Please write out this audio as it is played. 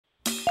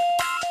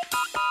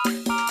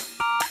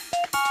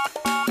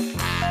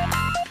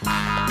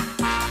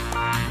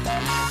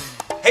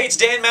Hey, it's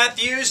Dan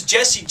Matthews,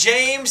 Jesse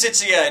James.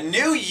 It's a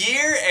new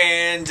year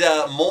and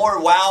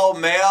more wow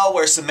mail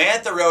where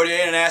Samantha wrote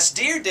in and asked,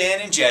 Dear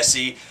Dan and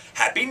Jesse,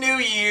 Happy New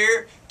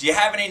Year. Do you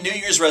have any New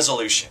Year's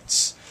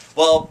resolutions?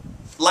 Well,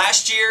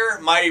 last year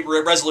my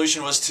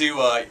resolution was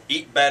to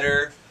eat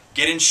better,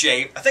 get in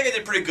shape. I think I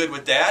did pretty good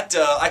with that.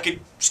 I could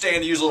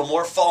stand to use a little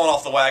more, falling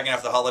off the wagon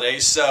after the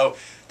holidays. So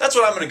that's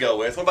what I'm going to go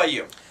with. What about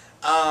you?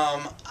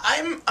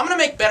 I'm gonna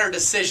make better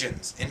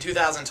decisions in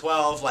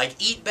 2012, like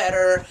eat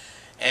better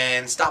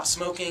and stop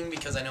smoking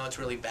because I know it's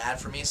really bad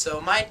for me.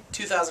 So my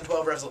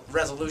 2012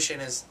 resolution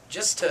is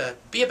just to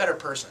be a better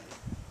person.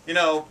 You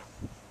know,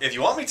 if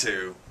you want me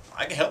to,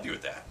 I can help you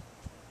with that.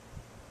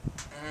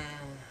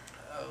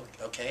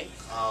 Okay.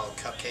 Oh,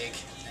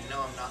 Cupcake. I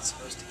know I'm not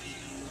supposed to eat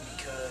you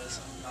because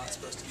I'm not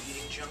supposed to be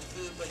eating junk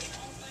food, but...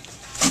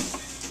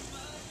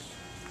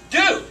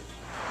 Dude!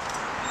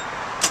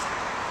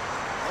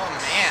 Oh,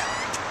 man.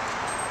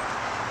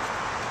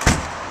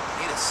 I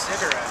need a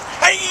cigarette.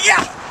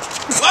 Hey-ya!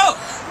 Whoa!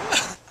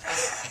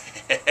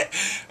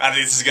 I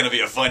think this is going to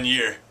be a fun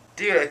year.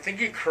 Dude, I think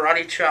you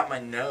karate chopped my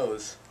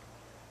nose.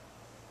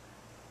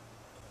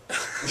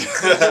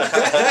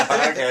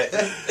 Okay.